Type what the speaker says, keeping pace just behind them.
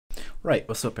Right,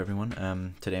 what's up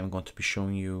everyone? Today I'm going to be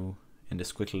showing you in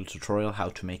this quick little tutorial how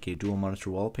to make a dual monitor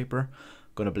wallpaper.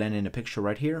 I'm going to blend in a picture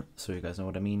right here so you guys know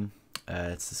what I mean.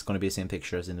 It's just going to be the same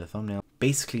picture as in the thumbnail.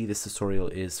 Basically this tutorial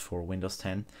is for Windows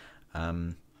 10.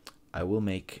 I will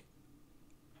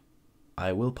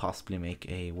possibly make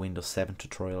a Windows 7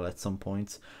 tutorial at some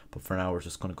point, but for now we're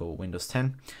just going to go with Windows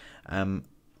 10.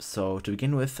 So to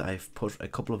begin with, I've put a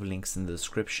couple of links in the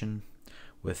description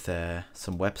with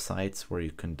some websites where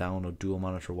you can download dual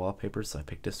monitor wallpapers. I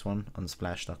picked this one,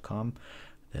 unsplash.com.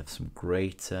 They have some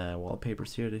great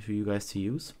wallpapers here for you guys to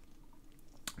use.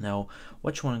 Now,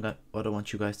 what I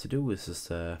want you guys to do is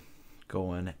just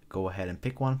go ahead and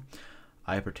pick one.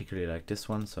 I particularly like this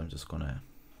one, so I'm just gonna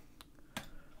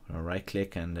right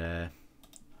click and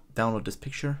download this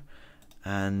picture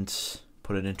and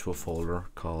put it into a folder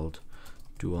called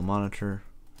dual monitor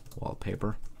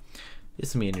wallpaper.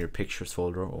 This will be in your pictures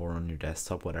folder or on your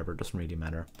desktop, whatever, it doesn't really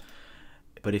matter.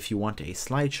 But if you want a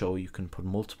slideshow, you can put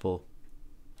multiple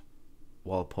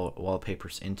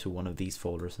wallpapers into one of these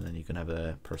folders, and then you can have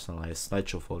a personalized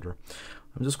slideshow folder.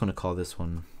 I'm just going to call this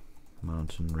one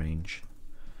mountain range.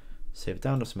 Save it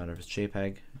down, doesn't matter if it's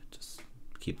JPEG, just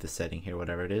keep the setting here,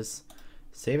 whatever it is.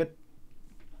 Save it,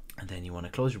 and then you want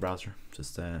to close your browser.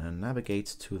 Just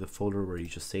navigate to the folder where you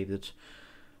just saved it,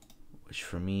 which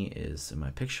for me is in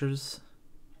my pictures,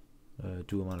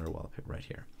 dual monitor wallpaper right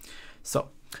here. So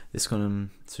this gonna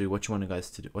what you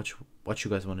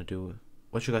guys want to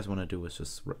do is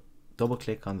just double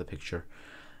click on the picture,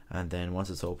 and then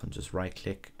once it's open, just right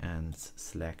click and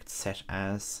select set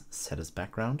as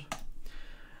background.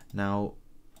 Now,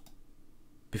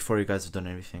 before you guys have done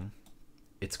everything,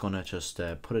 it's gonna just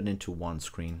put it into one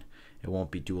screen. It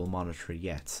won't be dual monitor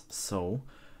yet. So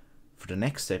for the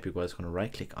next step, you guys are going to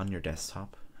right click on your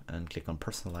desktop and click on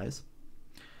personalize.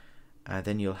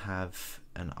 Then you'll have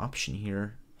an option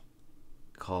here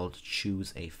called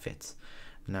choose a fit.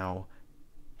 Now,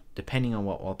 depending on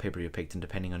what wallpaper you picked and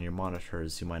depending on your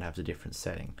monitors, you might have a different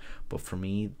setting. But for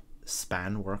me,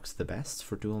 span works the best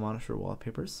for dual monitor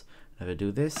wallpapers. If I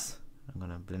do this, I'm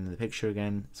going to blend in the picture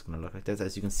again. It's going to look like this.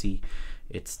 As you can see,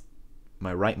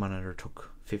 my right monitor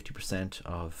took 50%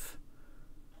 of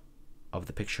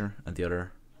the picture, and the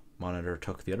other monitor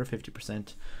took the other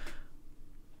 50%.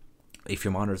 If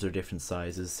your monitors are different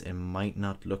sizes, it might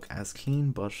not look as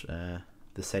clean, but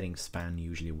the setting span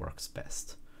usually works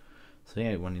best. So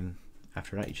yeah,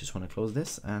 after that, you just want to close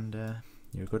this, and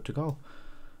you're good to go.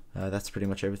 That's pretty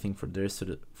much everything for this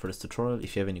tutorial.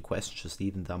 If you have any questions, just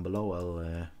leave them down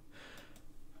below.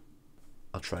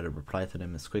 I'll try to reply to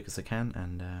them as quick as I can,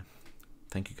 and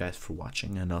thank you guys for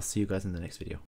watching, and I'll see you guys in the next video.